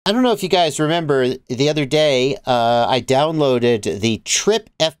I don't know if you guys remember the other day, I downloaded the Tryp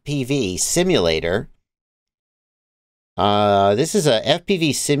FPV simulator. This is a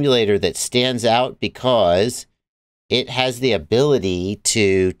FPV simulator that stands out because it has the ability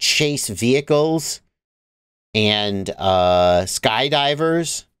to chase vehicles and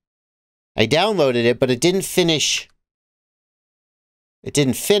skydivers. I downloaded it, but it didn't finish. It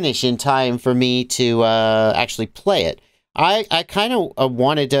didn't finish in time for me to actually play it. I kind of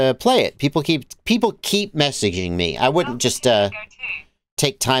wanted to play it. People keep messaging me. I wouldn't just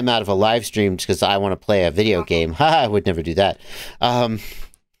take time out of a live stream because I want to play a video game. I would never do that.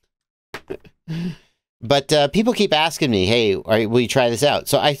 But people keep asking me, hey, will you try this out?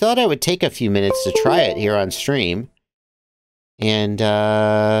 So I thought I would take a few minutes to try it here on stream. And,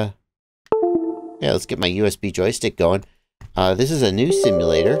 yeah, let's get my USB joystick going. This is a new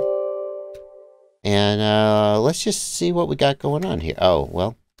simulator. And let's just see what we got going on here. Oh,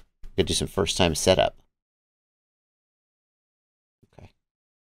 well, we're going to do some first-time setup. Okay.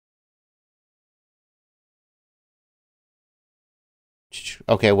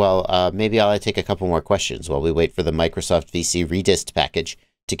 Okay, well, maybe I'll take a couple more questions while we wait for the Microsoft VC Redist package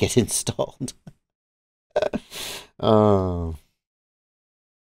to get installed. Oh.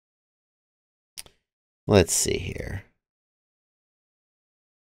 Let's see here.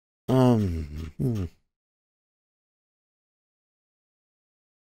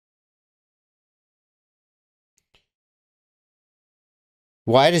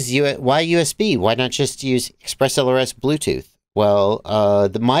 Why USB? Why not just use ExpressLRS Bluetooth? Well,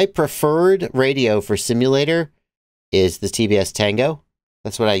 my preferred radio for simulator is the TBS Tango.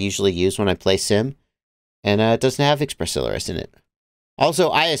 That's what I usually use when I play sim. And it doesn't have ExpressLRS in it. Also,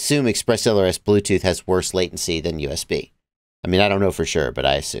 I assume ExpressLRS Bluetooth has worse latency than USB. I mean, I don't know for sure, but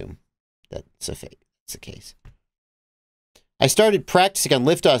I assume that's the case. I started practicing on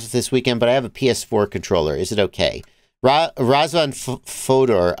liftoffs this weekend, but I have a PS4 controller. Is it okay? Razvan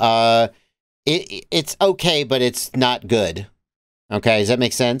Fodor, it's okay, but it's not good. Okay, does that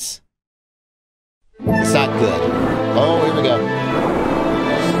make sense? It's not good. Oh, here we go.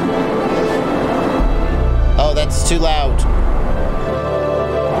 Oh, that's too loud.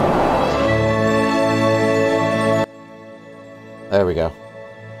 There we go.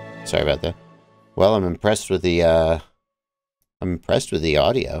 Sorry about that. Well, I'm impressed with the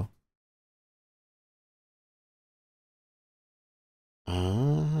audio.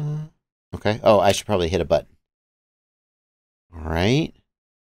 Okay. Oh, I should probably hit a button. All right.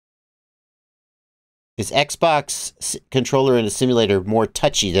 Is Xbox controller in a simulator more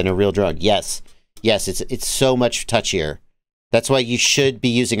touchy than a real drone? Yes. Yes, it's so much touchier. That's why you should be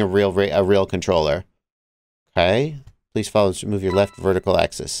using a real controller. Okay. Please follow and move your left vertical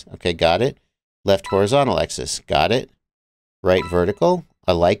axis. Okay, got it. Left horizontal axis. Got it. Right vertical.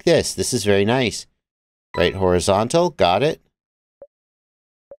 I like this. This is very nice. Right horizontal. Got it.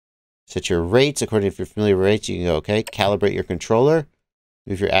 Set your rates. According if you're familiar with rates, you can go, okay. Calibrate your controller.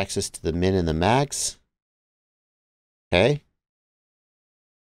 Move your axis to the min and the max. Okay.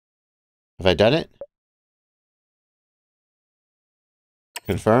 Have I done it?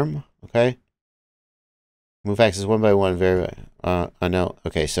 Confirm. Okay. Move axis one by one. No.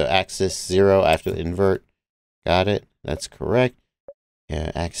 Okay, so axis 0, I have to invert. Got it. That's correct.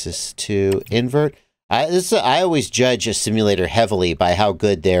 Yeah, axis 2, invert. I always judge a simulator heavily by how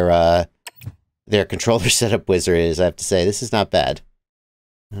good their controller setup wizard is. I have to say, this is not bad.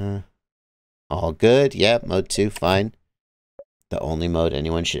 All good. Yep, mode 2, fine. The only mode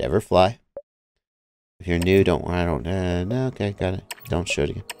anyone should ever fly. If you're new, no, okay, got it. Don't show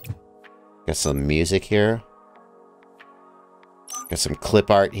it again. Got some music here. Got some clip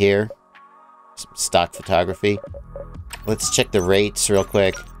art here. Some stock photography. Let's check the rates real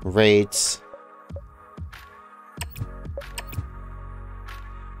quick. Rates.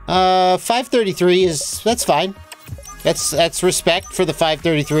 533 that's fine. That's respect for the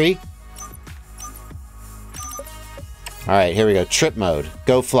 533. All right, here we go. Trip mode.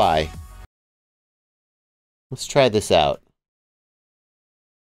 Go fly. Let's try this out.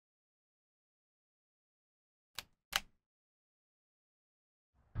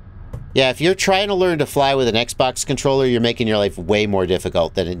 Yeah, if you're trying to learn to fly with an Xbox controller, you're making your life way more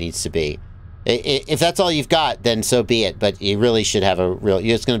difficult than it needs to be. If that's all you've got, then so be it. But you really should have a real...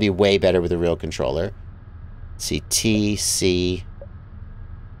 It's going to be way better with a real controller. Let's see, T, C,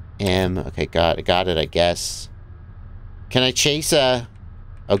 M. Okay, got it, I guess. Can I chase a...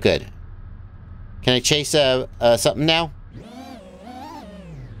 Oh, good. Can I chase something now?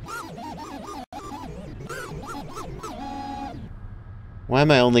 Why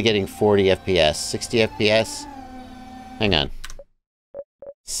am I only getting 40 FPS? 60 FPS? Hang on.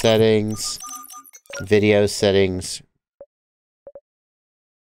 Settings. Video settings.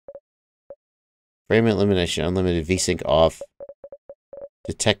 Frame rate elimination, unlimited VSync off.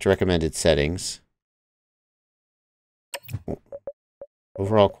 Detect recommended settings.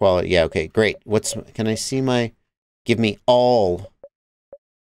 Overall quality. Yeah, okay, great. Can I see my... Give me all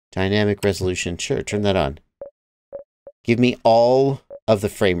dynamic resolution. Sure, turn that on. Give me all of the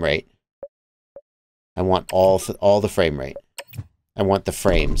frame rate. I want all the frame rate. I want the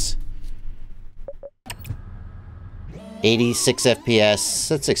frames. 86 FPS.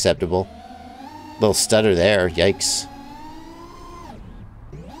 That's acceptable. Little stutter there. Yikes.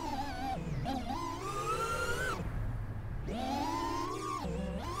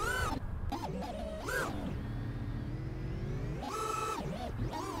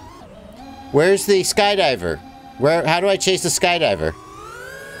 Where's the skydiver? How do I chase the skydiver?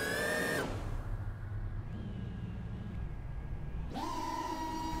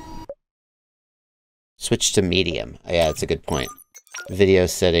 Switch to medium. Yeah, that's a good point. Video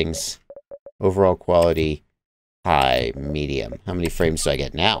settings. Overall quality. High. Medium. How many frames do I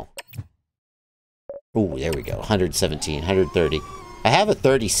get now? Ooh, there we go. 117, 130. I have a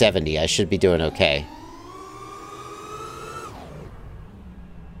 3070. I should be doing okay.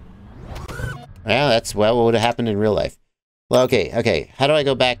 Well, that's, well, what would have happened in real life? Well, okay. How do I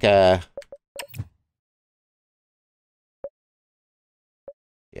go back, Yeah.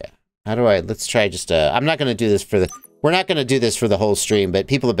 How do I, let's try just, I'm not gonna do this for the, we're not gonna do this for the whole stream, but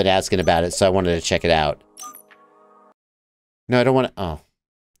people have been asking about it, so I wanted to check it out. No, I don't want to, oh.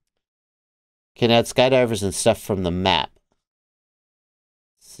 Can add skydivers and stuff from the map.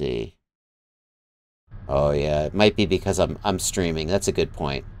 Let's see. Oh, yeah, it might be because I'm streaming. That's a good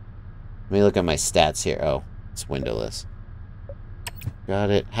point. Let me look at my stats here. Oh, it's windowless.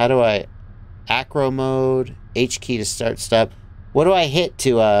 Got it. How do I... Acro mode. H key to start stop. What do I hit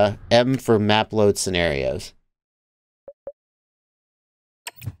to, M for map load scenarios?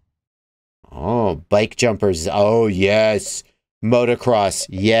 Oh, bike jumpers. Oh, yes. Motocross.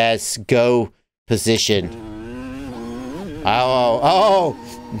 Yes. Go position. Oh.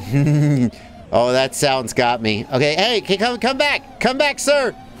 Oh, that sounds got me. Okay, hey, come back. Come back,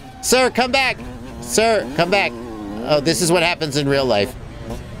 sir. Sir, come back! Sir, come back! Oh, this is what happens in real life.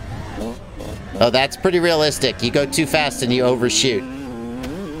 Oh, that's pretty realistic. You go too fast and you overshoot.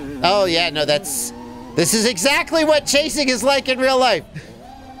 Oh, yeah, no, this is exactly what chasing is like in real life.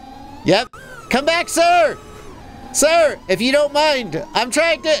 Yep. Come back, sir! Sir, if you don't mind, I'm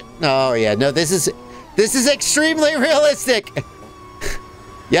trying to... Oh, yeah, no, this is extremely realistic.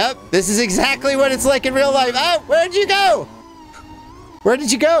 Yep, this is exactly what it's like in real life. Oh, where'd you go? Where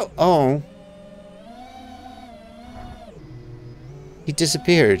did you go? Oh. He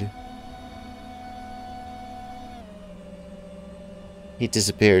disappeared. He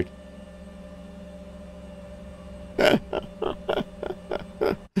disappeared. Hang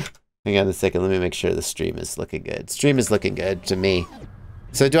on a second, let me make sure the stream is looking good. Stream is looking good to me.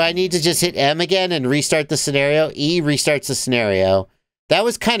 So do I need to just hit M again and restart the scenario? E restarts the scenario. That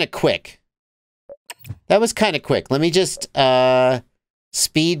was kind of quick. That was kind of quick. Let me just,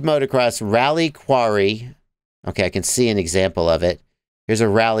 Speed motocross, rally quarry. Okay, I can see an example of it. Here's a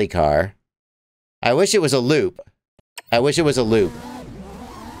rally car. I wish it was a loop. I wish it was a loop.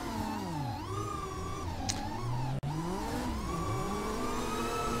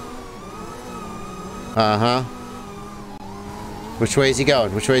 Uh-huh. Which way is he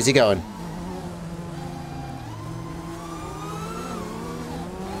going? Which way is he going?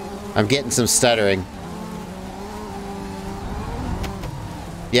 I'm getting some stuttering.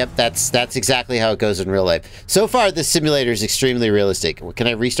 Yep, that's exactly how it goes in real life. So far, this simulator is extremely realistic. Can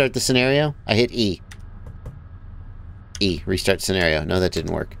I restart the scenario? I hit E. E, restart scenario. No, that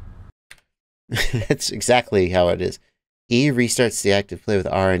didn't work. That's exactly how it is. E restarts the active play with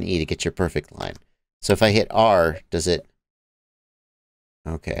R and E to get your perfect line. So if I hit R, does it...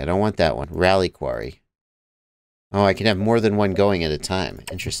 Okay, I don't want that one. Rally quarry. Oh, I can have more than one going at a time.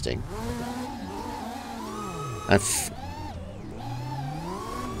 Interesting.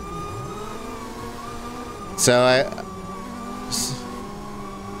 So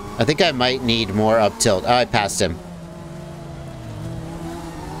I think I might need more up tilt. Oh, I passed him.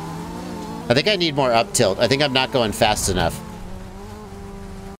 I think I need more up tilt. I think I'm not going fast enough.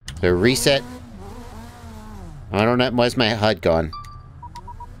 So reset. I don't know. Why's my HUD gone?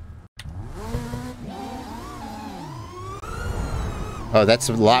 Oh, that's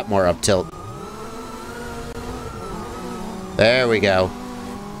a lot more up tilt. There we go.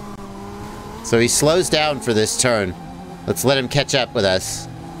 So he slows down for this turn. Let's let him catch up with us.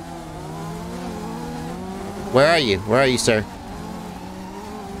 Where are you? Where are you, sir?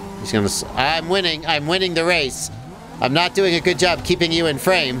 He's gonna... I'm winning. I'm winning the race. I'm not doing a good job keeping you in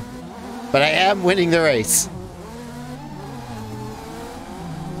frame, but I am winning the race.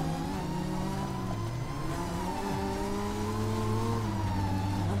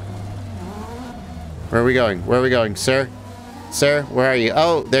 Where are we going? Where are we going, sir? Sir, where are you?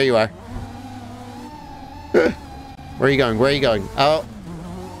 Oh, there you are. Where are you going? Where are you going? Oh,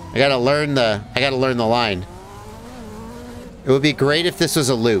 I gotta learn the line. It would be great if this was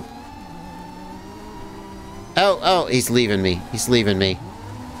a loop. Oh, he's leaving me. He's leaving me.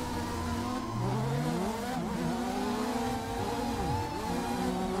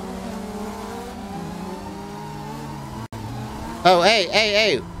 Oh,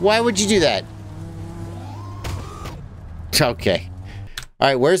 hey, why would you do that? Okay.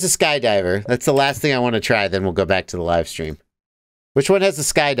 Alright, where's the skydiver? That's the last thing I want to try, then we'll go back to the live stream. Which one has the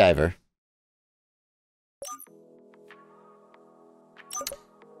skydiver?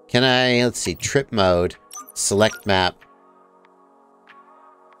 Can I, let's see, trip mode, select map.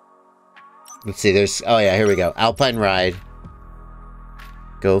 Let's see, there's, oh yeah, here we go. Alpine ride.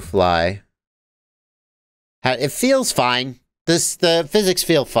 Go fly. It feels fine. The physics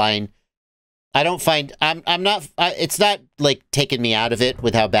feel fine. I don't find, I'm not, it's not, like, taking me out of it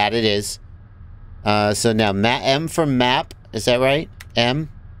with how bad it is. So now, M for map, is that right? M?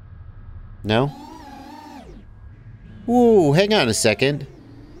 No? Ooh, hang on a second.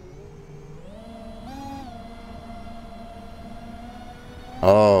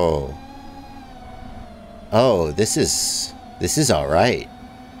 Oh. Oh, this is alright.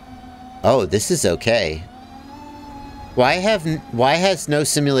 Oh, this is okay. Why has no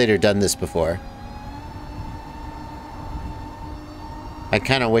simulator done this before? I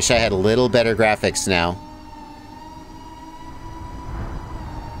kind of wish I had a little better graphics now.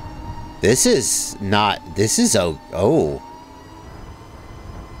 Oh.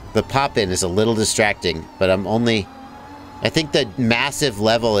 The pop-in is a little distracting, but I think the massive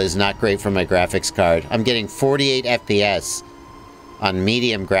level is not great for my graphics card. I'm getting 48 FPS on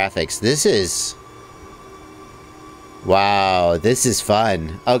medium graphics. This is... Wow, this is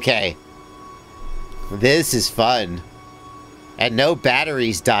fun. Okay. This is fun. And no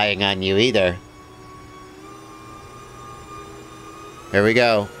batteries dying on you either. Here we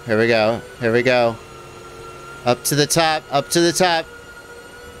go. Here we go. Here we go. Up to the top. Up to the top.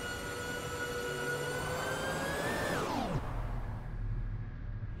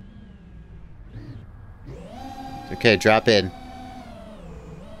 Okay, drop in.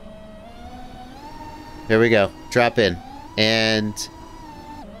 Here we go. Drop in. And...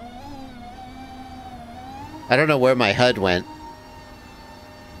 I don't know where my HUD went.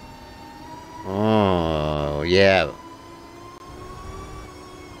 Oh, yeah.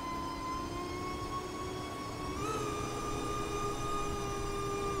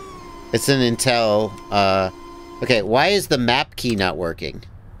 It's an Intel, okay, why is the map key not working?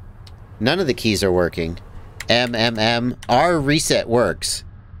 None of the keys are working. R reset works.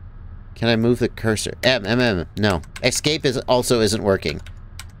 Can I move the cursor? No. Escape also isn't working.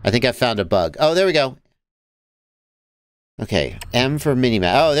 I think I found a bug. Oh, there we go. Okay, M for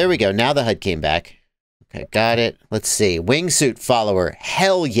minimap. Oh, there we go. Now the HUD came back. Okay, got it. Let's see. Wingsuit follower.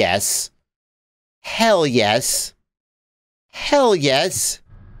 Hell yes. Hell yes. Hell yes.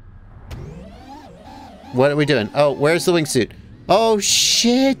 What are we doing? Oh, where's the wingsuit? Oh,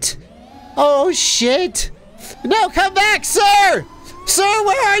 shit. Oh, shit. No, come back, sir! Sir,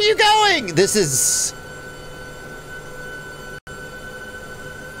 where are you going? This is...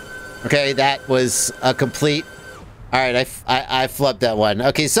 Okay, that was a complete... Alright, I flubbed that one.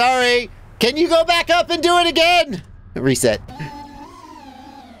 Okay, sorry! Can you go back up and do it again? Reset.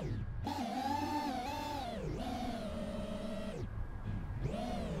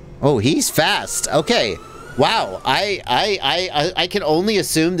 Oh, he's fast. Okay. Wow. I can only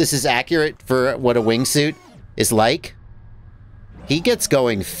assume this is accurate for what a wingsuit is like. He gets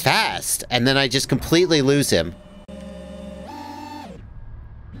going fast, and then I just completely lose him.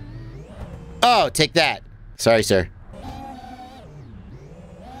 Oh, take that. Sorry, sir.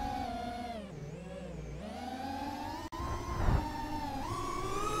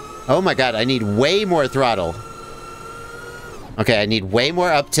 Oh my god, I need way more throttle. Okay, I need way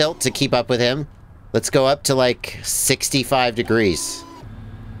more up tilt to keep up with him. Let's go up to like 65 degrees.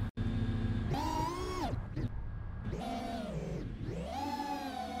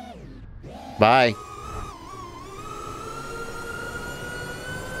 Bye.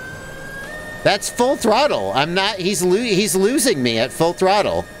 That's full throttle. I'm not, he's losing me at full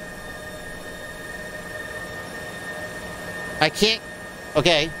throttle. I can't,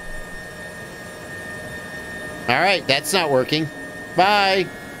 okay. Alright, that's not working. Bye.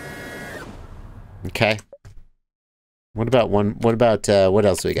 Okay. What about what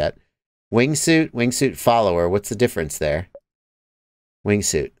else we got? Wingsuit follower. What's the difference there?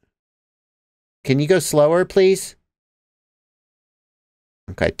 Wingsuit. Can you go slower, please?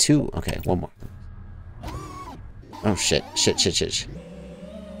 Okay, okay, one more. Oh, shit.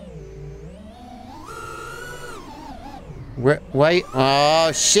 Wait.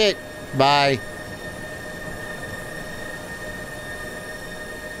 Oh, shit. Bye.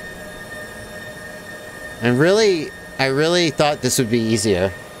 I really thought this would be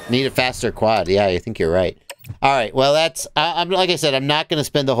easier. Need a faster quad. Yeah, I think you're right. All right, well, that's... I'm like I said, I'm not going to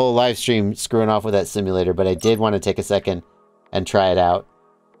spend the whole live stream screwing off with that simulator, but I did want to take a second and try it out.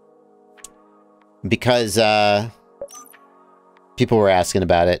 Because, people were asking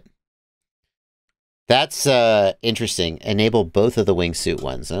about it. That's, interesting. Enable both of the wingsuit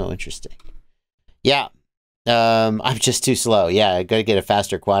ones. Oh, interesting. Yeah. I'm just too slow. Yeah, I gotta get a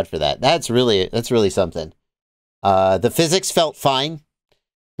faster quad for that. That's really something. The physics felt fine.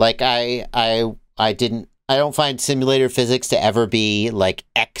 Like, I don't find simulator physics to ever be, like,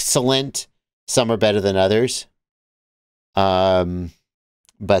 excellent. Some are better than others. But,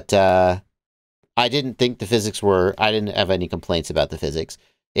 I didn't think the physics were... I didn't have any complaints about the physics.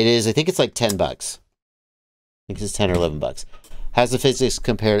 It is... I think it's like $10. I think it's 10 or 11 bucks. How's the physics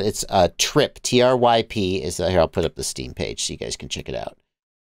compared? It's Tryp. Tryp is... here, I'll put up the Steam page so you guys can check it out.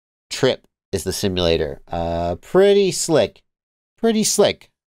 Tryp is the simulator. Pretty slick. Pretty slick.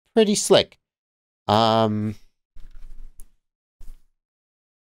 Pretty slick.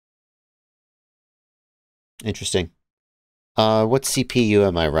 Interesting. What CPU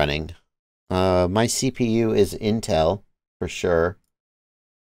am I running? My CPU is Intel, for sure.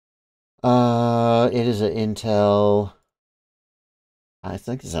 It is an Intel... I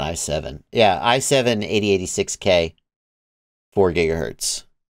think it's an i7. Yeah, i7 8086K, 4 gigahertz.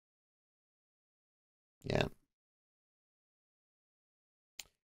 Yeah.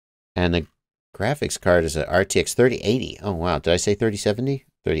 And the graphics card is an RTX 3080. Oh, wow. Did I say 3070?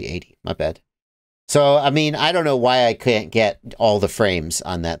 3080. My bad. So, I mean, I don't know why I can't get all the frames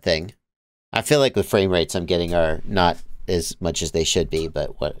on that thing. I feel like the frame rates I'm getting are not as much as they should be,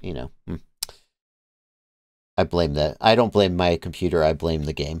 but what, you know. I blame that. I don't blame my computer, I blame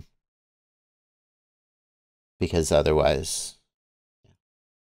the game. Because otherwise...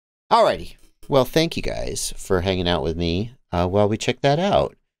 Alrighty. Well, thank you guys for hanging out with me while we check that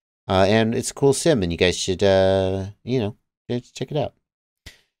out. And it's a cool sim, and you guys should, you know, check it out.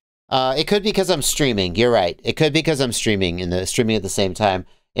 It could be because I'm streaming. You're right. It could be because I'm streaming at the same time.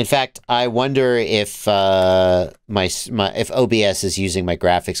 In fact, I wonder if if OBS is using my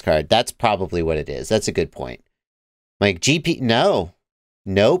graphics card. That's probably what it is. That's a good point. My no,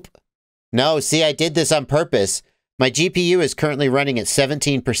 nope, no. See, I did this on purpose. My GPU is currently running at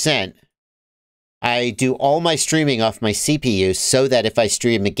 17%. I do all my streaming off my CPU so that if I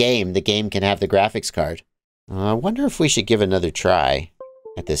stream a game, the game can have the graphics card. I wonder if we should give another try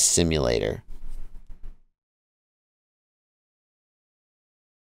at this simulator.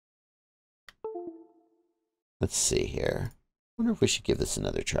 Let's see here. I wonder if we should give this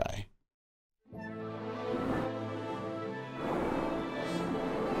another try.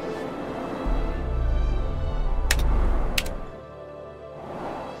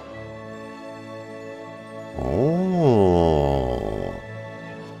 Oh.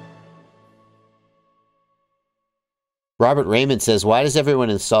 Robert Raymond says, why does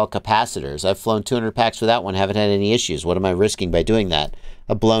everyone install capacitors? I've flown 200 packs without one, haven't had any issues. What am I risking by doing that?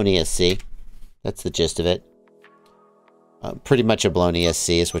 A blown ESC. That's the gist of it. Pretty much a blown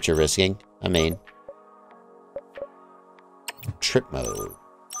ESC is what you're risking. I mean, trip mode.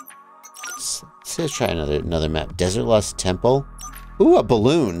 Let's try another map. Desert Lost Temple. Ooh, a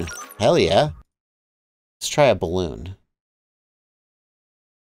balloon. Hell yeah. Let's try a balloon.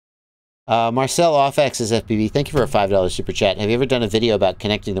 Marcel Offx is FPV. Thank you for a $5 super chat. Have you ever done a video about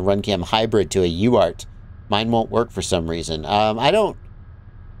connecting the RunCam hybrid to a UART? Mine won't work for some reason. I don't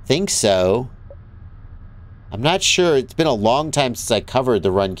think so. I'm not sure. It's been a long time since I covered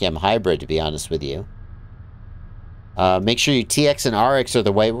the RunCam hybrid, to be honest with you. Make sure your TX and RX are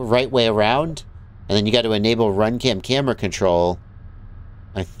the right way around. And then you got to enable RunCam camera control,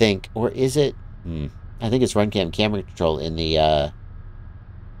 I think. Or is it? I think it's RunCam camera control in the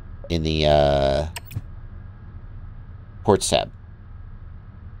ports tab.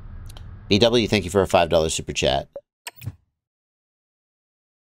 BW, thank you for a $5 super chat.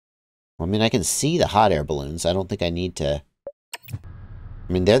 I mean, I can see the hot air balloons. I don't think I need to... I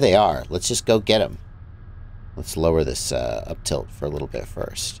mean, there they are. Let's just go get them. Let's lower this up tilt for a little bit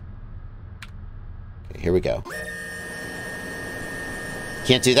first. Okay, here we go.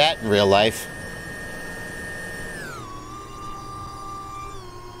 Can't do that in real life.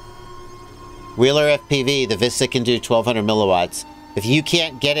 Wheeler FPV, the Vista can do 1200 milliwatts. If you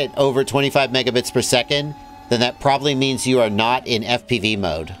can't get it over 25 megabits per second, then that probably means you are not in FPV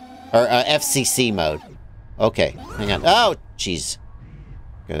mode. Or FCC mode. Okay, hang on. Oh, jeez.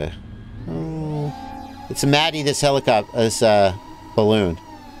 Gotta... Oh, it's Maddie, this helicopter, this balloon.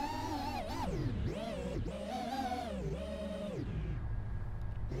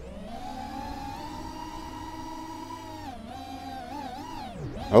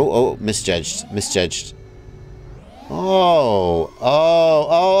 Oh, misjudged. Misjudged. Oh, oh,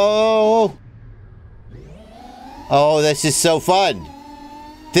 oh, oh. Oh, this is so fun.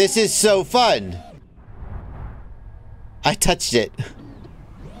 This is so fun. I touched it.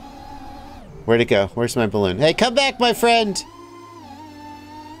 Where'd it go? Where's my balloon? Hey, come back, my friend.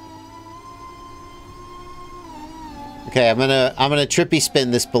 Okay, I'm gonna trippy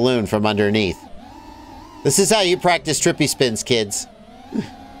spin this balloon from underneath. This is how you practice trippy spins, kids.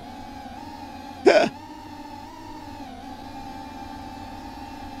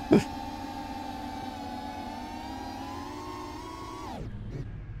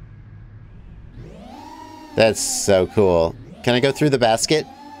 That's so cool. Can I go through the basket?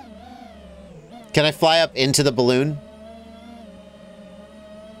 Can I fly up into the balloon?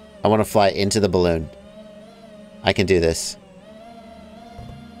 I want to fly into the balloon. I can do this.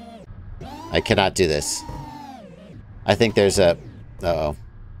 I cannot do this. I think there's a... Uh-oh.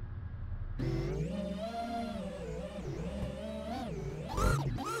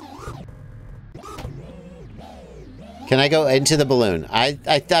 Can I go into the balloon? I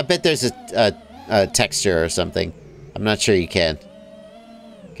bet there's a texture or something. I'm not sure you can.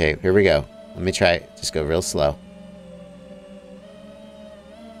 Okay, here we go. Let me try. Just go real slow.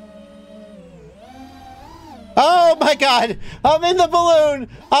 Oh my god! I'm in the balloon!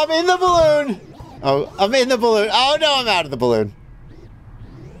 I'm in the balloon! Oh, I'm in the balloon. Oh no, I'm out of the balloon.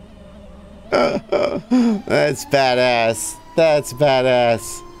 That's badass. That's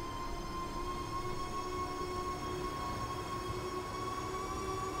badass.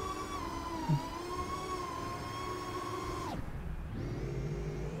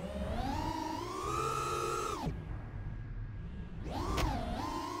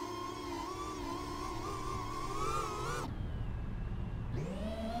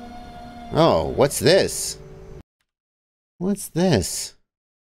 Oh, what's this? What's this?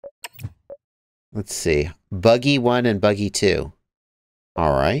 Let's see. Buggy 1 and Buggy 2.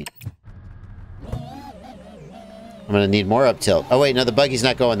 Alright. I'm gonna need more up tilt. Oh wait, no, the buggy's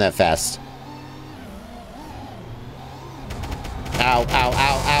not going that fast. Ow, ow, ow,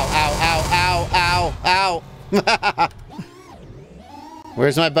 ow, ow, ow, ow, ow!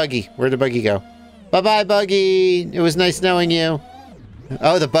 Where's my buggy? Where'd the buggy go? Bye-bye, buggy! It was nice knowing you.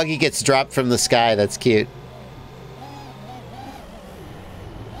 Oh, the buggy gets dropped from the sky. That's cute.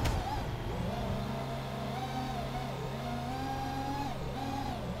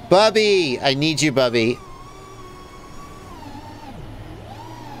 Bubby! I need you, Bubby.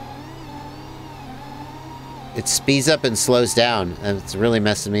 It speeds up and slows down, and it's really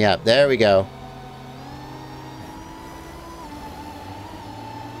messing me up. There we go.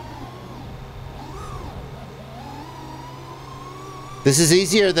 This is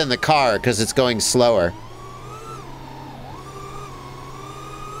easier than the car because it's going slower.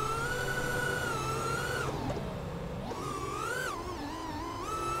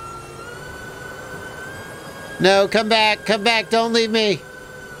 No, come back, don't leave me.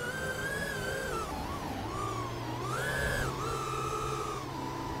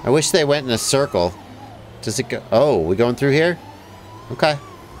 I wish they went in a circle. Does it go? Oh, we going through here? Okay.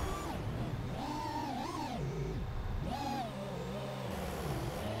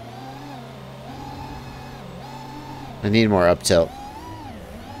 I need more up tilt.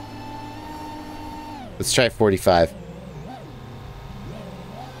 Let's try 45.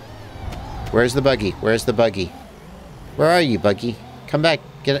 Where's the buggy? Where's the buggy? Where are you, buggy? Come back.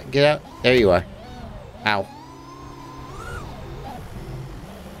 Get out. There you are. Ow.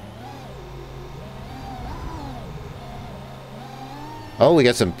 Oh, we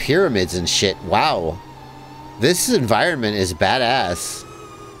got some pyramids and shit. Wow. This environment is badass.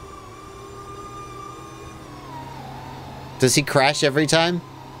 Does he crash every time?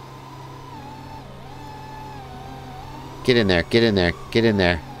 Get in there, get in there, get in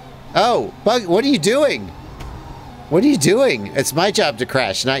there. Oh, Bug, what are you doing? What are you doing? It's my job to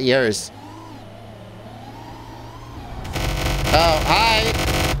crash, not yours. Oh, hi.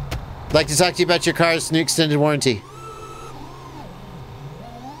 I'd like to talk to you about your car's new extended warranty.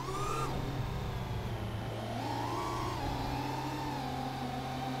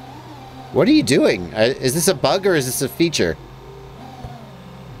 What are you doing? Is this a bug or is this a feature?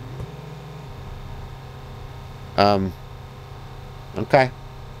 Okay.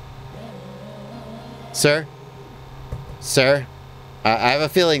 Sir? Sir? I have a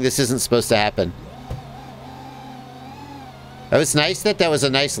feeling this isn't supposed to happen. That was nice that was a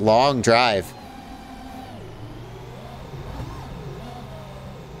nice long drive.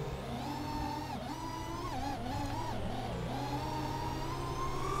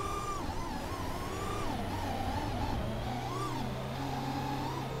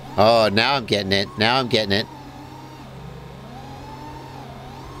 Oh, now I'm getting it. Now I'm getting it.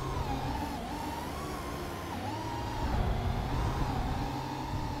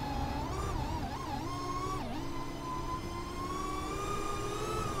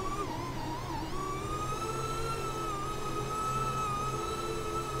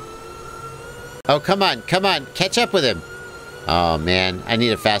 Oh, come on. Come on. Catch up with him. Oh, man. I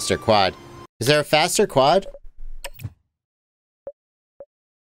need a faster quad. Is there a faster quad?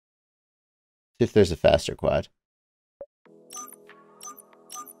 See if there's a faster quad.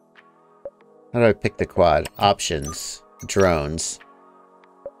 How do I pick the quad? Options. Drones.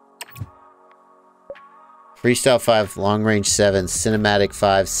 Freestyle 5, long range 7, cinematic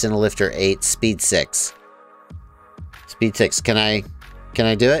 5, Cinelifter 8, speed 6. Speed 6. Can I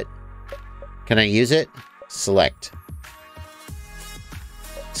do it? Can I use it? Select.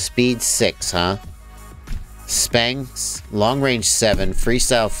 Speed 6, huh? Spangs, long range 7,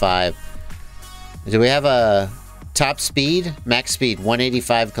 freestyle 5. Do we have a top speed? Max speed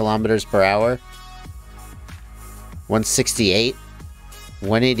 185 kilometers per hour. 168.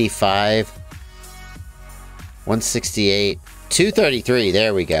 185. 168. 233.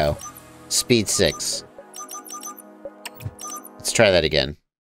 There we go. Speed 6. Let's try that again.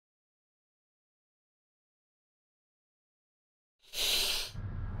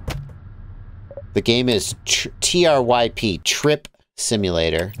 The game is Tryp, Tryp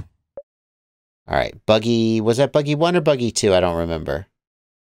Simulator. Alright, buggy... Was that buggy 1 or buggy 2? I don't remember.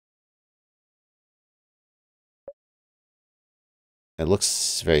 It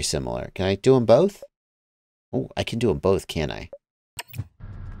looks very similar. Can I do them both? Oh, I can do them both, can't I?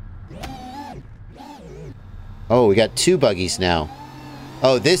 Oh, we got 2 buggies now.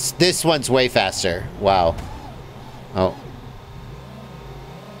 Oh, this one's way faster. Wow. Oh.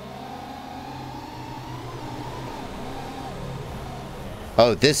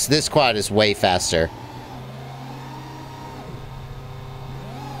 Oh, this quad is way faster.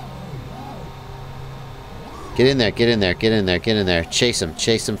 Get in there, get in there, get in there, get in there. Chase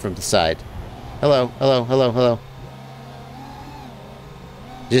him from the side. Hello, hello, hello, hello.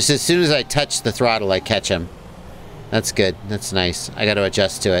 Just as soon as I touch the throttle, I catch him. That's good, that's nice. I gotta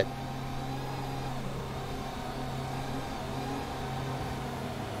adjust to it.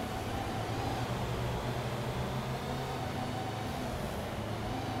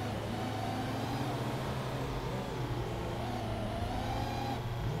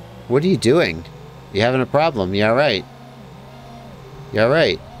 What are you doing? You having a problem? You alright? You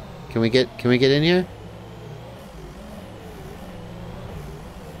alright? Can we get in here?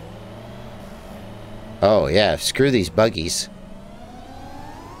 Oh yeah, screw these buggies.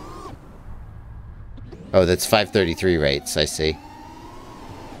 Oh, that's 533 rates, I see.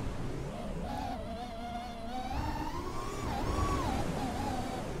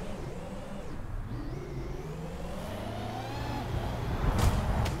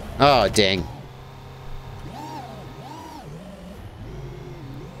 Oh, dang.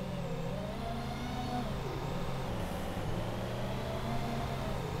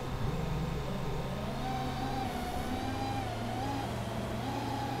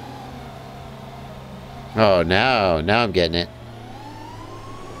 Oh, now I'm getting it.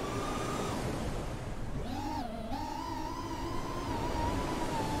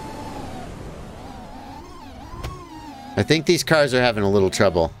 I think these cars are having a little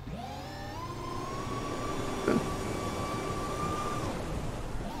trouble.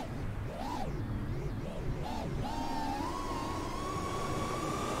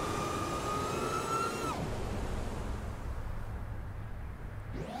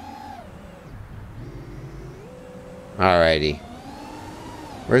 Alrighty.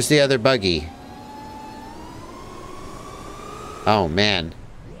 Where's the other buggy? Oh, man.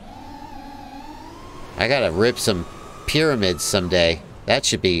 I gotta rip some pyramids someday. That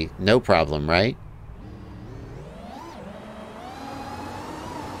should be no problem, right?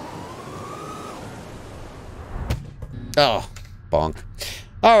 Oh, bonk.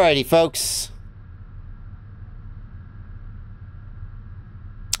 Alrighty, folks.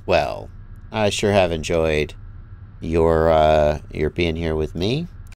 Well, I sure have enjoyed your being here with me.